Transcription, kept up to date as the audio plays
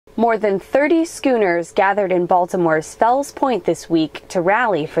More than 30 schooners gathered in Baltimore's Fells Point this week to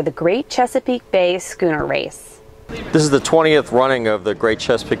rally for the Great Chesapeake Bay Schooner Race. This is the 20th running of the Great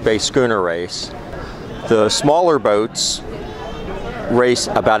Chesapeake Bay Schooner Race. The smaller boats race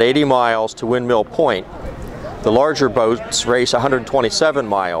about 80 miles to Windmill Point. The larger boats race 127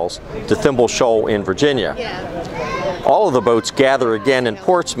 miles to Thimble Shoal in Virginia. All of the boats gather again in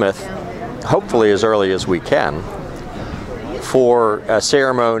Portsmouth, hopefully as early as we can, for a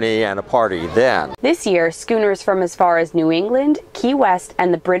ceremony and a party then. This year, schooners from as far as New England, Key West,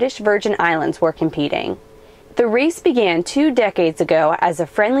 and the British Virgin Islands were competing. The race began 2 decades ago as a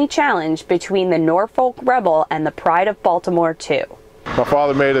friendly challenge between the Norfolk Rebel and the Pride of Baltimore II. My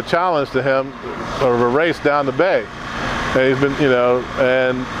father made a challenge to him of a race down the bay. And he's been,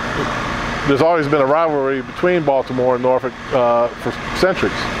 and there's always been a rivalry between Baltimore and Norfolk for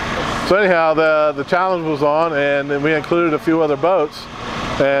centuries. So anyhow, the challenge was on, and then we included a few other boats,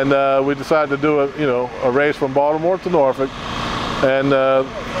 and we decided to do a race from Baltimore to Norfolk, and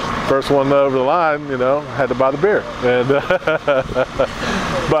first one over the line, had to buy the beer. And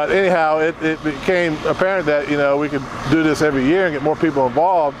but anyhow, it became apparent that we could do this every year and get more people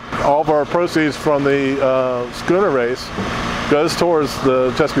involved. All of our proceeds from the schooner race goes towards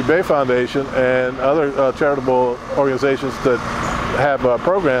the Chesapeake Bay Foundation and other charitable organizations that have a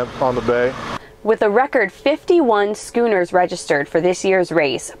program on the bay. With a record 51 schooners registered for this year's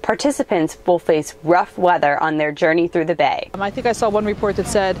race, participants will face rough weather on their journey through the bay. I think I saw one report that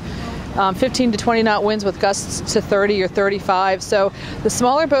said 15 to 20 knot winds with gusts to 30 or 35. So the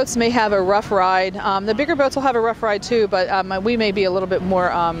smaller boats may have a rough ride. The bigger boats will have a rough ride too, but we may be a little bit more,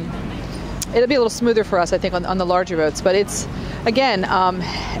 it'll be a little smoother for us, I think, on the larger boats. But it's, again,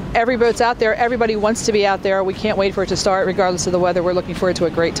 every boat's out there. Everybody wants to be out there. We can't wait for it to start regardless of the weather. We're looking forward to a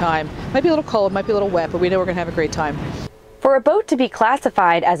great time. Might be a little cold, might be a little wet, but we know we're going to have a great time. For a boat to be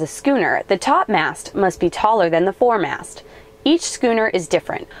classified as a schooner, the topmast must be taller than the foremast. Each schooner is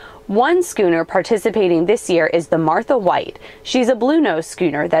different. One schooner participating this year is the Martha White. She's a blue-nose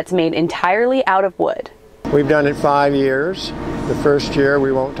schooner that's made entirely out of wood. We've done it 5 years. The first year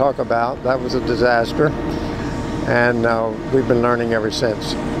we won't talk about. That was a disaster. And we've been learning ever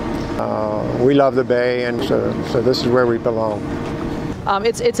since. We love the bay, and so this is where we belong.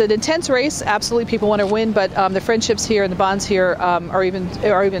 It's an intense race. Absolutely, people want to win, but the friendships here and the bonds here are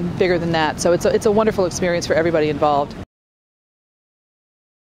even bigger than that. So it's a wonderful experience for everybody involved.